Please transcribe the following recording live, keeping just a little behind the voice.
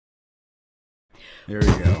There we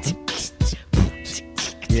go.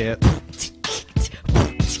 Yeah.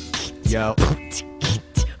 Yo.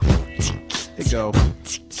 Here you go.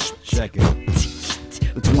 Check it.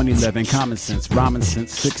 The 2011 common sense, rhyming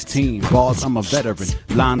since 16. Bars, I'm a veteran.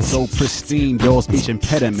 Lines so pristine, your speech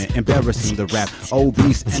impediment. Embarrassing the rap,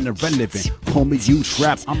 obese and irrelevant. Homie, you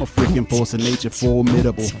trap. I'm a freaking force of nature,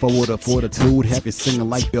 formidable. Forward of fortitude, have you singing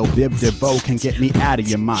like Bill Biv DeVoe. Can get me out of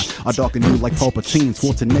your mind. I darken you like Palpatine.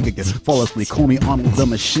 Schwarzenegger, flawlessly. Call me Arnold the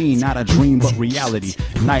Machine. Not a dream, but reality.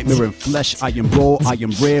 Nightmare in flesh. I am raw, I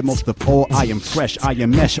am rare. Most of all, I am fresh. I am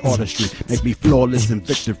mesh artistry. Make me flawless in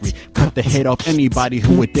victory. Cut the head off anybody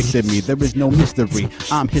who addicted me. There is no mystery.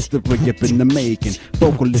 I'm history up in the making.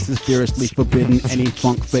 Vocalist is fiercely forbidden. Any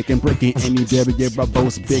funk faking, breaking any barrier. I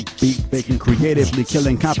boast big beat, faking creatively,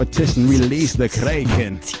 killing competition. Release the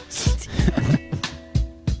kraken.